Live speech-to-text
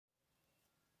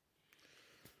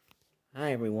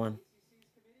Hi everyone.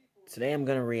 Today I'm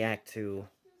gonna react to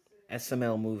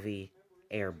SML movie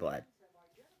Airbud.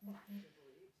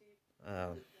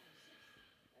 Um,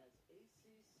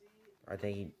 are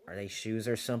they shoes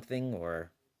or something,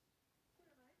 or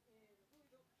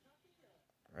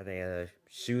are they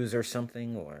shoes or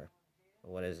something, or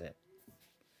what is it?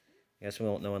 I guess we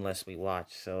won't know unless we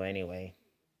watch. So anyway,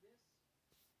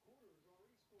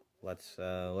 let's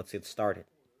get started.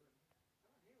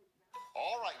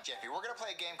 All right, Jeffy, we're going to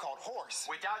play a game called Horse.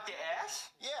 Without the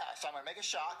S? Yeah, so I'm going to make a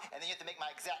shot, and then you have to make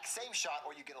my exact same shot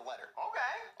or you get a letter.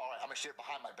 Okay. All right, I'm going to shoot it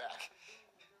behind my back.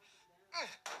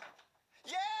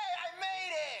 Yay, I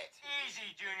made it!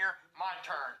 Easy, Junior. My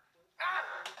turn.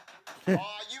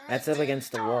 You That's missed up it.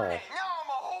 against the Darn wall. it. Now I'm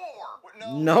a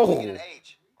whore. No. You get an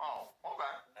H. Oh,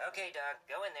 okay. Okay, dog,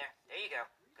 go in there. There you go.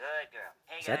 Good girl.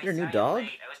 Hey, Is that guys, your new sorry I'm dog?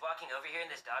 late. I was walking over here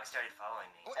and this dog started following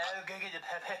me. Go get the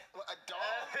Pepe. A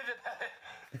dog?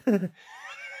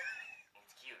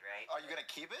 It's cute, right? Are you going to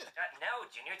keep it? No,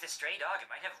 Junior, it's a stray dog. It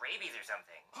might have rabies or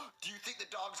something. Do you think the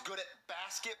dog's good at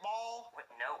basketball? What?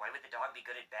 No, why would the dog be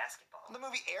good at basketball? In the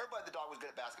movie Airbud, the dog was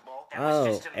good at basketball. That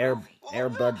was just a movie.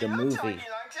 Airbud the I'll tell movie. you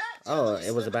like that. Oh,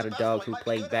 it was about a dog who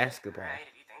played basketball. Right,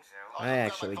 if you think so. I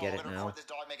actually get it now.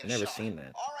 I've never seen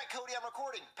that. All right, Cody, I'm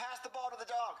recording. Pass the ball to the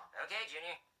dog. Okay,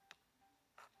 Junior.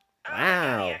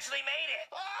 Wow. He actually made it.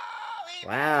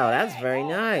 Wow, that's very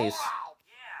nice. Wow.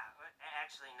 Yeah,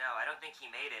 actually, no. I don't think he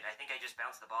made it. I think I just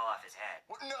bounced the ball off his head.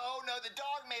 Well, no, the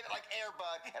dog made it like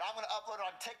Airbud, and I'm going to upload it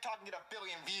on TikTok and get 1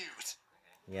 billion views.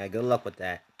 Yeah, good luck with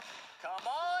that. Come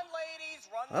on, ladies,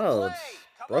 run the Oh, play.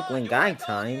 it's Come Brooklyn on, guy do what I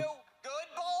told time. you. Good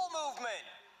ball movement.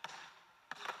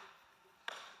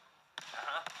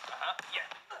 Yeah.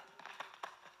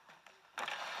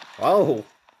 Oh,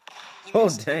 He oh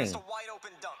missed. dang. It's a wide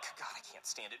open dunk. God, I can't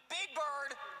stand it. Big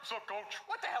Bird. What's up, Coach?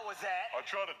 What the hell was that? I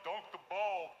tried to dunk the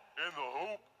ball in the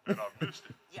hoop, and I missed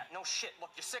it. Yeah, no shit. Look,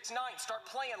 you're 6'9". Start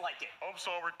playing like it. I'm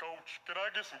sorry, Coach. Can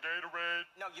I get some Gatorade?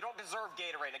 No, you don't deserve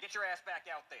Gatorade. Now get your ass back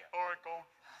out there. All right, Coach.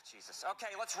 Jesus. Okay,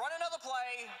 let's run another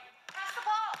play. Pass the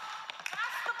ball!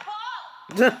 Pass the ball!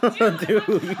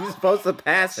 Dude, you're supposed to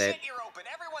pass it. Shit, you're open.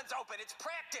 Everyone's open. It's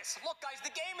practice. Look, guys, the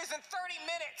game is in 30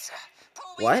 minutes.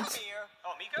 Poobie, What? come here.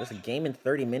 Oh, me, There's Coach? a game in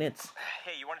 30 minutes.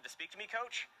 Hey, you wanted to speak to me,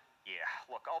 Coach? Yeah,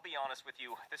 look, I'll be honest with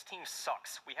you. This team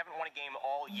sucks. We haven't won a game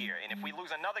all year, and if we lose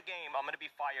another game, I'm going to be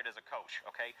fired as a coach,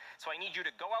 okay? So I need you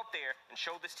to go out there and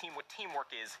show this team what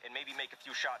teamwork is and maybe make a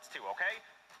few shots too, okay?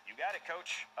 You got it,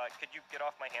 Coach. Could you get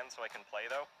off my hand so I can play,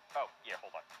 though? Oh, yeah,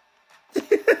 hold on.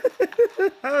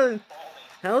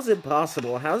 How is it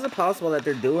possible? How is it possible that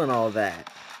they're doing all that?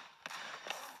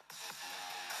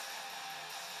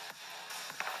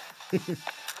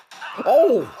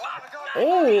 Oh!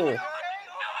 Oh! No, I'm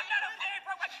not okay. I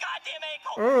broke my goddamn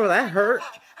ankle. Oh, that hurt. Ow,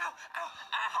 ow,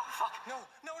 ow, fuck. No.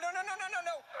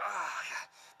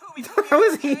 Poobie, How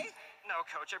is he? okay? No,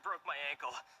 Coach, I broke my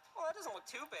ankle. Well, that doesn't look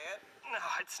too bad. No,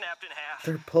 it snapped in half.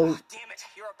 They're both. Damn it,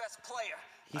 you're our best player.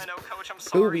 I know, Coach, I'm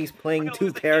sorry. Poobie's playing We're gonna two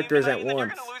lose the characters game at tonight, and then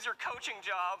once. You're gonna lose your coaching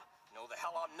job. No, the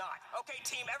hell I'm not. Okay,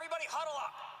 team, everybody huddle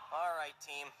up. All right,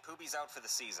 team. Poobie's out for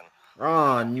the season.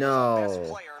 Oh Best no.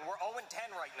 player, and we're 0-10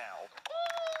 right now.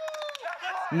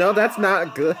 No, that's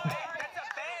not good. That's a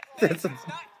bad That's thing. a- It's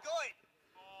not good.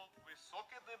 We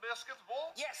suck at the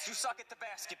basketball? Yes, you suck at the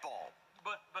basketball.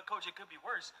 But Coach, it could be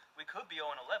worse. We could be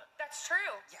 0-11. That's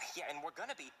true. Yeah, and we're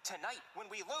gonna be tonight when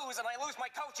we lose and I lose my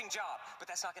coaching job. But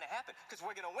that's not gonna happen because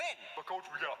we're gonna win. But, Coach,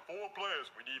 we got 4 players.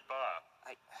 We need 5.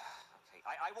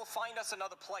 I will find us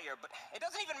another player, but it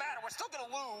doesn't even matter. We're still gonna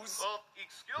lose.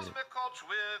 Excuse me, Coach.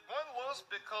 We're going to lose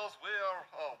because we are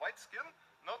white skin,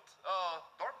 not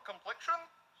dark complexion.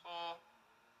 So,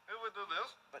 here we do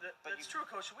this. But It's true,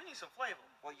 Coach. We need some flavor.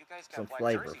 Well, you guys Some got black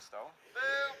flavor. jerseys, though.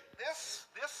 This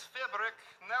fabric,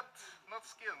 not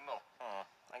skin, no.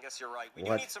 I guess you're right. We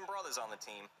What? do need some brothers on the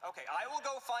team. Okay, I will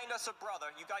go find us a brother.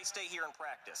 You guys stay here and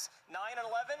practice. 9 and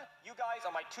 11, you guys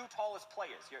are my 2 tallest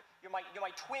players. You're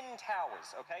my twin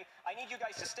towers, okay? I need you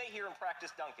guys to stay here and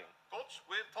practice dunking. Coach,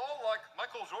 we're tall like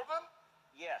Michael Jordan.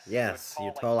 Yes. Yes,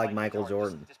 you're tall like Michael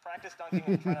Jordan. Just practice dunking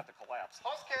and try not to collapse.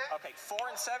 Okay. Okay, 4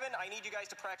 and 7, I need you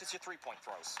guys to practice your 3-point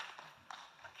throws.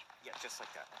 Yeah, just like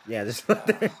that. Yeah, just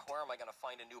Where am I going to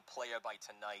find a new player by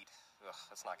tonight? Ugh,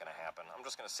 that's not going to happen. I'm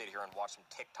just going to sit here and watch some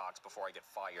TikToks before I get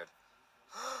fired.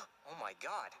 Oh my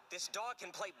god, this dog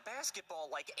can play basketball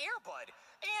like Air Bud,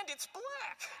 and it's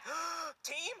black.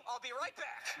 Team, I'll be right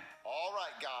back. All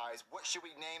right, guys, what should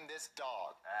we name this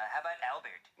dog? How about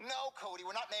Albert? No, Cody,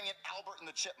 we're not naming it Albert and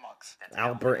the Chipmunks. That's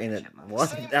Albert and the Chipmunk. what?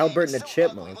 Same Albert name, and the it's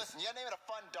still ugly. Chipmunks. Listen, you gotta name it a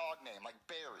fun dog name, like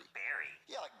Barry. Barry.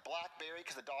 Yeah, like Blackberry,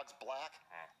 because the dog's black.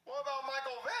 What about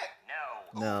Michael Vick? No.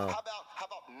 No. How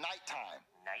about Nighttime?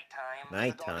 Nighttime? The dog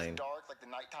is Nighttime. dark, like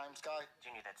the nighttime sky.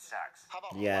 Junior, that sucks. How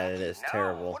about Yeah, it Blackie? is No.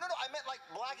 terrible. Well, no, I meant like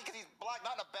Blackie because he's black,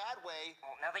 not in a bad way.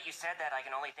 Well, now that you said that, I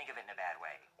can only think of it in a bad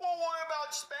way. Well, what about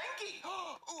Spanky?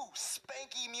 Ooh,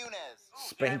 Spanky Muniz. Yeah,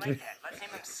 I Spanky. like that. Let's name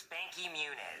him Spanky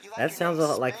Muniz. You like That your sounds a name,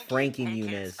 lot like Spanky? Frankie Hey,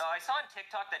 Muniz. kids, I saw on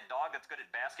TikTok that dog that's good at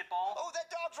basketball. Oh, that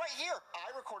dog's right here.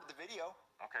 I recorded the video.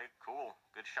 Okay, cool.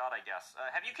 Good shot, I guess.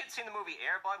 Have you kids seen the movie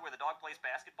Air Bud where the dog plays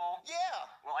basketball? Yeah.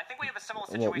 Well, I think we have a similar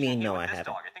Well, situation here no, with I this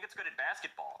haven't. dog. I think it's good at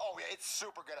basketball. Oh, yeah, it's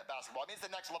super good at basketball. I mean, it's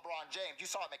the next LeBron James. You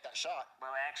saw it make that shot.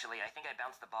 Well, actually, I think I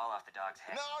bounced the ball off the dog's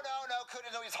head. No, couldn't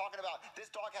know what he's talking about.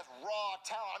 This dog has raw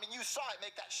talent. I mean, you saw it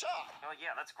make that shot. Well,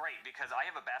 yeah, that's great because I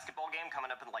have a basketball game coming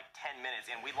up in like 10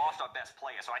 minutes and we lost our best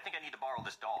player, so I think I need to borrow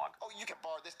this dog. Oh, you can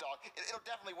borrow this dog. It'll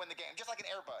definitely win the game, just like an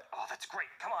Air Bud. Oh, that's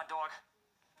great. Come on, dog.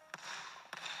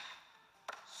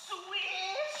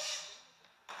 Swish.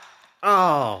 Oh.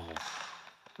 All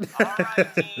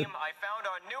right, team. I found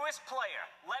our newest player.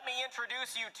 Let me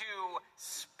introduce you to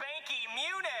Spanky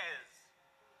Muniz.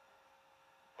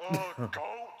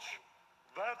 Coach,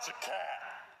 that's a cat.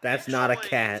 That's not a Actually,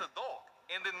 cat. It's a dog.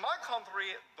 And in my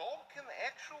country, dog can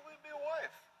actually be a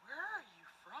wife. Where are you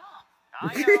from? I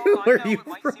know, Where are you it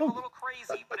might seem a from? little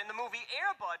crazy, but in the movie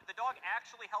Air Bud, the dog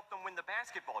actually helped them win the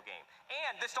basketball game.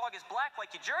 And this dog is black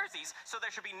like your jerseys, so there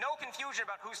should be no confusion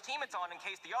about whose team it's on in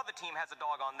case the other team has a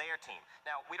dog on their team.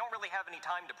 Now, we don't really have any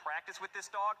time to practice with this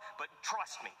dog, but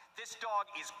trust me, this dog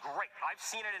is great. I've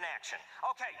seen it in action.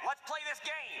 Okay, let's play this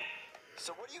game.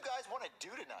 So what do you guys want to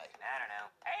do tonight? I don't know.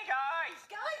 Hey, guys!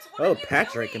 Guys, what Oh, are you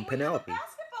Patrick doing? and Penelope. We have a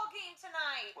basketball game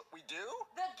tonight. What we do?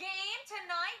 The game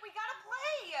tonight, we gotta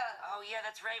play. Oh, yeah,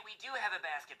 that's right. We do have a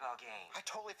basketball game. I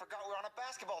totally forgot we're on a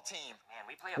basketball team. Man,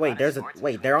 we play a Wait, lot there's of a sports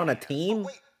wait. between They're on a here. team.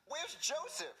 Wait, where's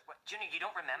Joseph? What, Junior, you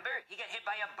don't remember? He got hit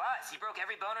by a bus. He broke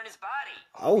every bone in his body.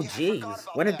 Oh, yeah, I jeez. forgot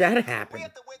about When did that We happen?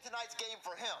 have to win tonight's game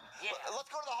for him. Yeah.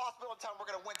 Let's go to the hospital and tell him we're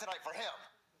going to win tonight for him.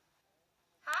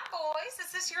 Hi, boys. Is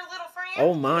this your little friend?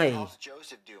 Oh my. How's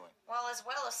Joseph doing? Well, as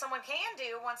well as someone can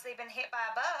do once they've been hit by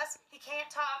a bus. He can't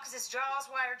talk because his jaw's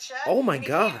wired shut. Oh, my and he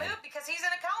God. can't move because he's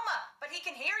in a coma. But he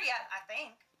can hear you, I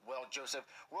think. Well, Joseph,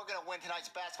 we're going to win tonight's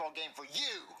basketball game for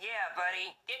you. Yeah, buddy.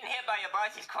 Getting hit by a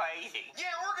bus is quite easy. Yeah,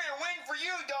 we're going to win for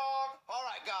you, dog. All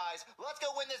right, guys, let's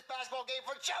go win this basketball game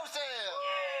for Joseph.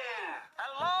 Yeah.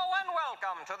 Hello and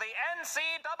welcome to the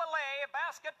NCAA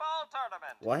basketball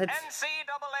tournament. What?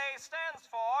 NCAA stands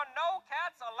for No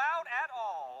Cats Allowed at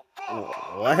All.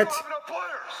 What? We don't have enough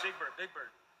players. Big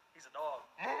Bird. He's a dog.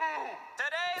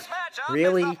 Today's matchup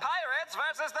Really? is the Pirates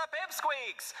versus the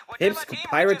Pipsqueaks.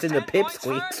 Pirates and the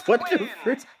Pipsqueaks? What the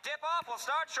frick? Tip-off will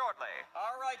start shortly.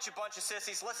 All right, you bunch of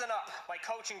sissies, listen up. My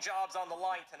coaching job's on the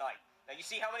line tonight. Now, you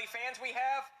see how many fans we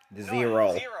have?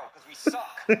 Zero. None. Zero, because we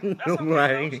suck. No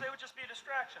way. They would just be a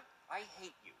distraction. I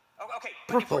hate you. Okay,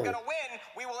 but if we're Bro. gonna win,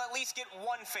 we will at least get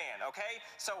one fan, okay?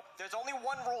 So there's only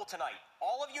one rule tonight.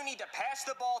 All of you need to pass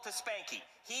the ball to Spanky.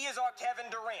 He is our Kevin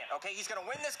Durant, okay? He's gonna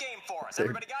win this game for us.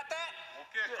 Everybody got that?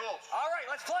 Okay, coach. All right,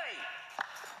 let's play.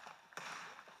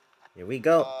 Here we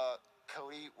go.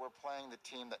 Cody, we're playing the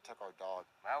team that took our dog.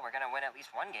 Well, we're gonna win at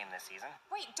least one game this season.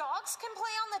 Wait, dogs can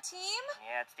play on the team?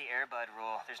 Yeah, it's the Air Bud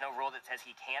rule. There's no rule that says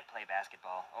he can't play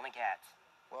basketball. Only cats.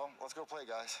 Well, let's go play,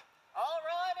 guys. All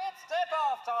right, it's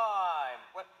tip-off time.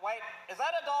 Wait, is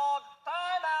that a dog?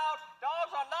 Time out.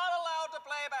 Dogs are not allowed to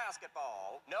play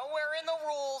basketball. Nowhere in the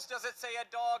rules does it say a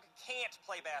dog can't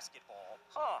play basketball.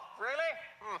 Huh, really?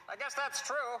 I guess that's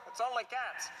true. It's only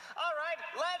cats. All right,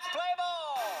 let's play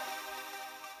ball.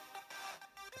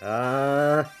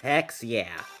 Hex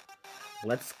yeah.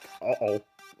 Let's. Uh-oh.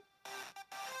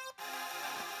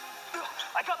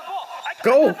 I got the ball.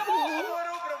 Go! I'm wide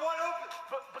open.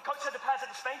 But coach said to pass it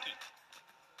to Spanky.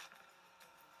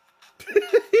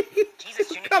 Jesus,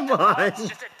 Junior, Come get the ball. on. It's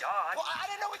just a dog. Well, I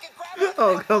didn't know we could grab it.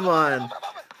 Oh, come on.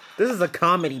 This is a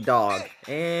comedy dog.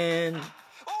 And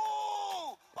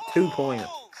Oh! two-pointer.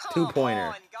 Come Two-pointer.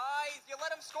 on, guys. You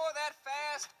let him score that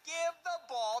fast. Give the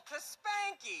ball to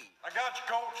Spanky. I got you,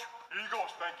 coach. Here you go,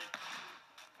 Spanky.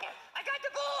 I got the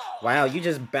ball. Wow, you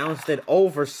just bounced it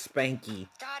over Spanky.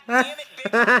 God damn it,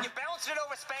 Big Bird. You bounced it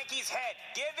over Spanky's head.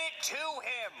 Give it to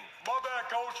him. My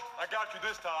bad, coach. I got you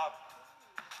this time.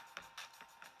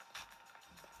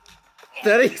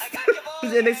 Then I got the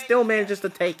ball he again. still manages to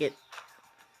take it.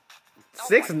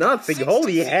 6-0.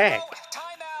 Holy heck.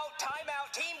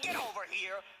 Timeout. Team, get over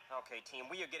here. Okay,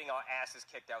 team, we are getting our asses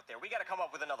kicked out there. We got to come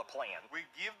up with another plan. We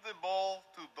give the ball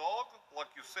to dog, like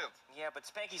you said. Yeah, but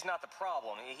Spanky's not the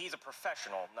problem. He's a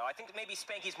professional. No, I think maybe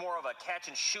Spanky's more of a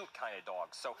catch-and-shoot kind of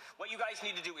dog. So what you guys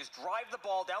need to do is drive the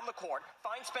ball down the court,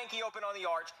 find Spanky open on the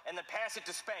arch, and then pass it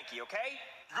to Spanky, okay?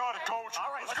 You got it, coach.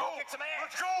 All right, let's go kick some ass.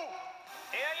 Let's go.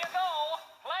 Here you go.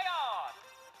 Play on.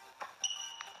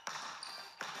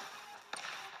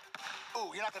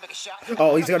 Ooh, you're not gonna make a shot.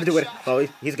 Oh, he's gonna do it. Oh,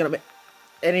 he's gonna make.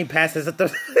 And he passes it to.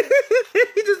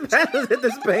 He just passes it to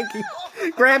Spanky.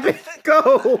 Grab it. Go.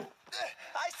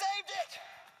 I saved it.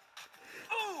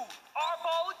 Ooh, our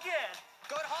ball again.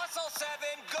 Good hustle,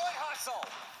 Seven. Good hustle.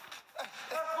 Pass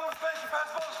the ball to Spanky. Pass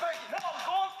the ball to Spanky. No, I'm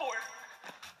going for it.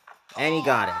 And he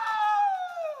got it.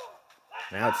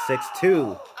 Now it's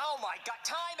 6-2. Oh my God!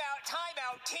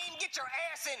 Timeout. Team, get your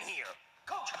ass in here.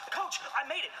 Coach, I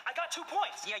made it. I got 2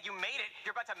 points. Yeah, you made it.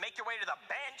 You're about to make your way to the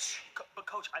bench. But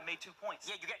Coach, I made 2 points.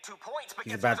 Yeah, you get 2 points, but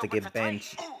He's guess about who's to open get for three?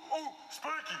 benched. Ooh,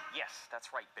 Spanky. Yes,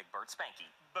 that's right, Big Bird, Spanky.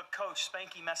 But Coach,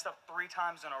 Spanky messed up 3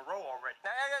 times in a row already.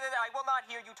 No, I will not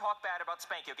hear you talk bad about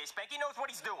Spanky, okay? Spanky knows what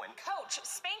he's doing. Coach,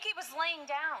 Spanky was laying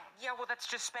down. Yeah, well,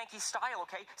 that's just Spanky's style,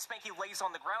 okay? Spanky lays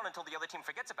on the ground until the other team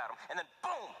forgets about him, and then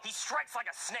boom, he strikes like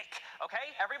a snake,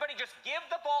 okay? Everybody just give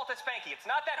the ball to Spanky. It's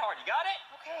not that hard. You got it?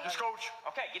 Okay. Yes, Coach.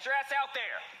 Okay, get your ass out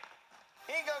there.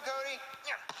 Here you go, Cody.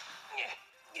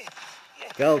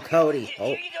 Go, Cody. Oh.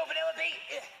 Here you go, Penelope.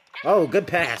 Oh, good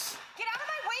pass. Get out of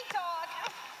my way,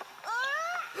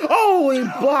 dog. Oh, he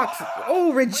blocks.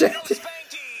 Oh, rejected.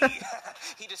 Spanky!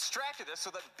 He distracted us so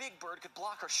that Big Bird could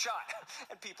block our shot.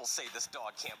 And people say this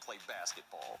dog can't play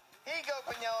basketball. Here you go,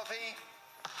 Penelope.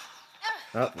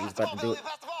 Oh, he's about to do it.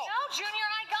 Pass the ball. No, Junior,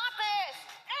 I got this.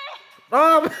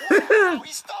 Oh, Oh,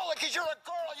 he stole it because you're a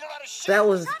girl. You don't know how to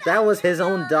shoot. that was his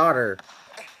own daughter.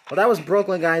 Well, that was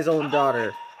Brooklyn guy's own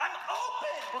daughter. I'm open.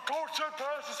 But Coach said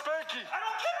pass to Spanky. I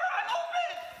don't care.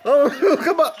 I'm open. Oh,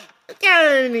 come on.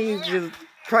 And he just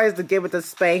tries to give it to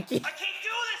Spanky. I can't do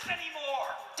this anymore.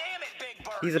 Damn it, Big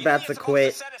Bird. He's You about need to supposed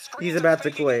quit. set a screen He's so about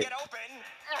to Spanky can quit. get open.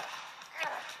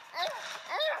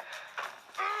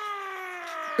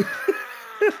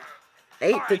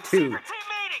 8-2.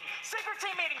 Secret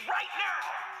team meeting right now.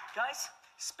 Guys,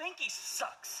 Spanky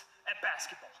sucks at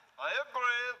basketball. I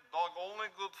agree. Dog only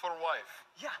good for wife.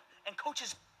 Yeah, and Coach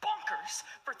is bonkers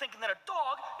for thinking that a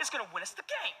dog is going to win us the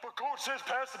game. But Coach says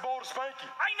pass the ball to Spanky.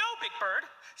 I know, Big Bird.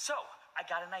 So, I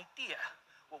got an idea.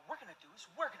 What we're going to do is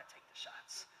we're going to take the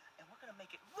shots. And we're going to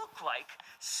make it look like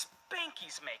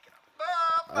Spanky's making them.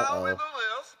 How we do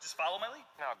this? Just follow my lead.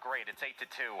 Oh, great. It's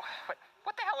 8-2.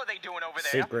 What the hell are they doing over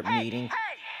there? Secret meeting.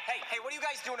 Hey, what are you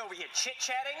guys doing over here?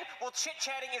 Chit-chatting? Well,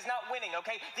 chit-chatting is not winning,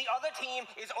 okay? The other team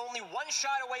is only 1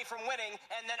 shot away from winning,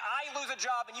 and then I lose a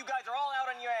job, and you guys are all out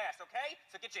on your ass, okay?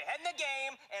 So get your head in the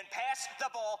game and pass the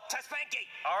ball to Spanky.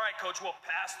 All right, Coach, we'll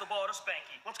pass the ball to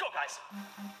Spanky. Let's go, guys.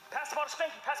 Pass the ball to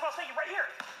Spanky. Pass the ball to Spanky right here.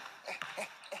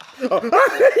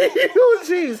 Oh,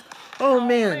 jeez. Oh,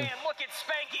 man. Man, look at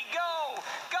Spanky go!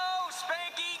 Go,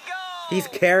 Spanky, go! He's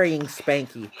carrying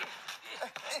Spanky.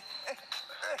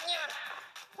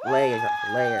 Layup.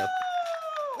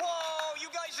 Whoa, you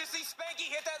guys just see Spanky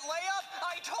hit that layup?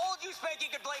 I told you Spanky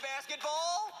could play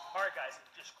basketball! All right, guys,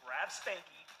 just grab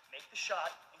Spanky, make the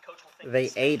shot, and Coach will think They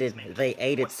it's aided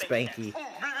What's Spanky. next? Ooh, me.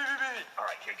 All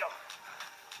right, here you go.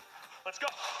 Let's go.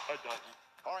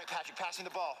 All right, Patrick, passing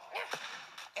the ball.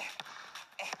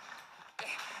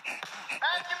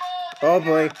 Oh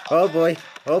boy.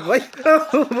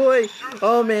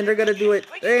 Oh man, they're gonna do it.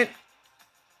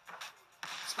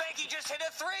 Spanky just hit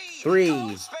a 3! 3. Go,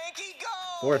 Spanky,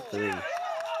 go! 4-3.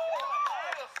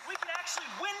 We can actually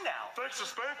win now. Thanks to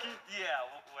Spanky. Yeah,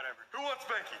 whatever. Who wants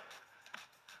Spanky?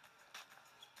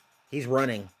 He's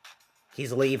running.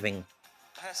 He's leaving.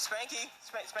 Spanky,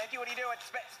 what are you doing?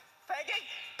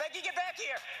 Spanky, get back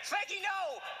here! Spanky,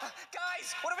 no!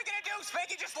 Guys, what are we gonna do?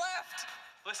 Spanky just left!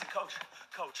 Listen,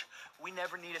 Coach, we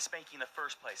never needed Spanky in the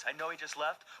first place. I know he just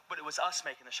left, but it was us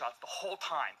making the shots the whole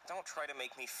time. Don't try to make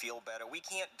me feel better. We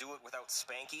can't do it without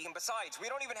Spanky, and besides, we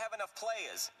don't even have enough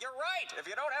players. You're right! If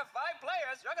you don't have 5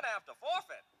 players, you're gonna have to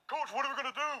forfeit. Coach, what are we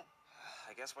gonna do?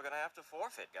 I guess we're gonna have to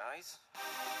forfeit, guys.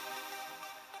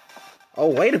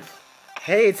 Oh wait.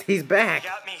 Hey, he's back.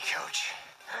 Got me, Coach.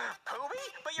 Poobie?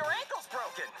 But your ankle's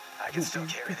broken. I can still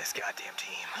carry this goddamn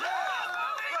team. You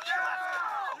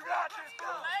got this, bro.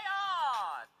 Lay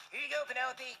on! Here you go,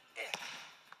 Penelope.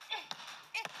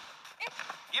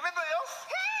 Give it to us.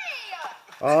 Hey!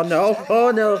 Oh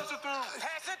no.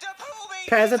 Pass it to Poobie!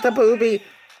 Pass it to Poobie.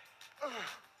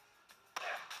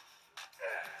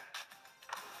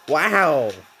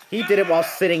 Wow. He did it while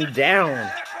sitting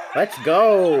down. Let's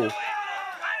go.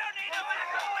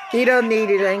 He doesn't need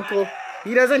his ankle.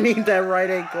 He doesn't need that right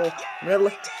ankle.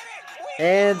 Really?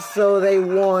 And so they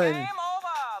won. Game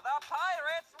over. The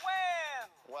Pirates win.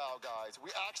 Wow, guys,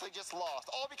 we actually just lost,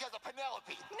 all because of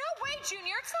Penelope. No way,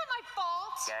 Junior. It's not my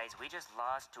fault. Guys, we just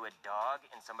lost to a dog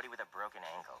and somebody with a broken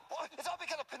ankle. What? It's all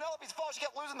because of Penelope's fault. She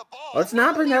kept losing the ball. Well, it's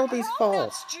not Penelope's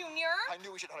fault. Grown-ups, Junior. I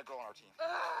knew we should have had a girl on our team.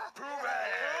 Let's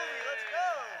go.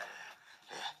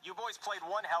 You boys played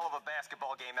one hell of a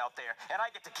basketball game out there, and I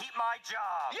get to keep my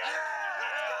job. Yeah!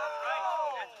 Let's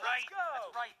go. That's right.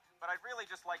 That's right. But I'd really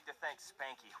just like to thank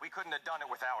Spanky. We couldn't have done it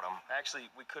without him. Actually,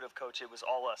 we could have, Coach. It was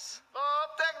all us.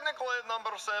 Technically,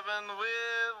 number 7,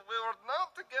 we were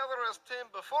not together as team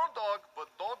before Dog, but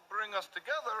Dog bring us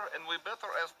together, and we better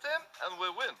as team, and we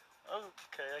win.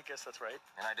 Okay, I guess that's right.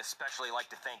 And I'd especially like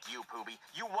to thank you, Pooby.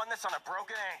 You won this on a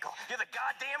broken ankle. You're the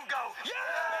goddamn GOAT.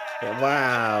 Yeah!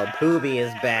 Wow, Pooby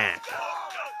is back.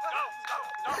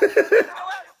 Celebrate!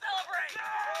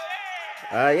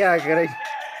 Yeah, I gotta...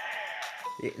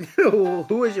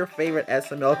 Who is your favorite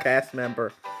SML cast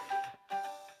member?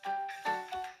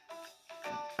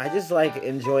 I just like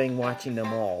enjoying watching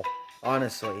them all.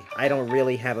 Honestly, I don't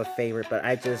really have a favorite, but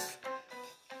I just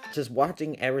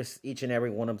watching each and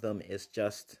every one of them is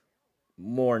just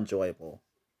more enjoyable,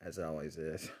 as it always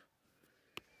is.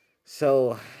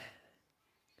 So,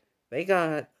 they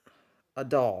got a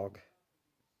dog,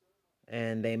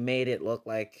 and they made it look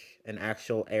like an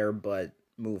actual Air Bud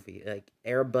movie. Like,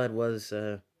 Air Bud was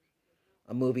a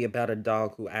movie about a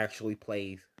dog who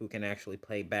can actually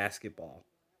play basketball.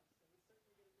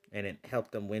 And it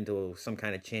helped them win to some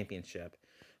kind of championship.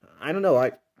 I don't know,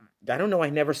 I don't know, I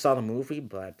never saw the movie,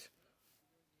 but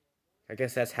I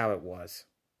guess that's how it was.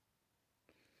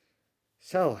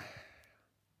 So,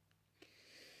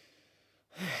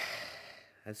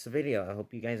 that's the video. I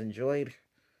hope you guys enjoyed.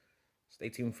 Stay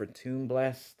tuned for Toon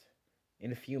Blast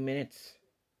in a few minutes,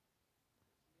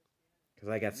 because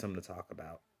I got something to talk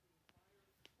about.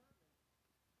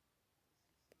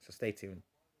 So stay tuned.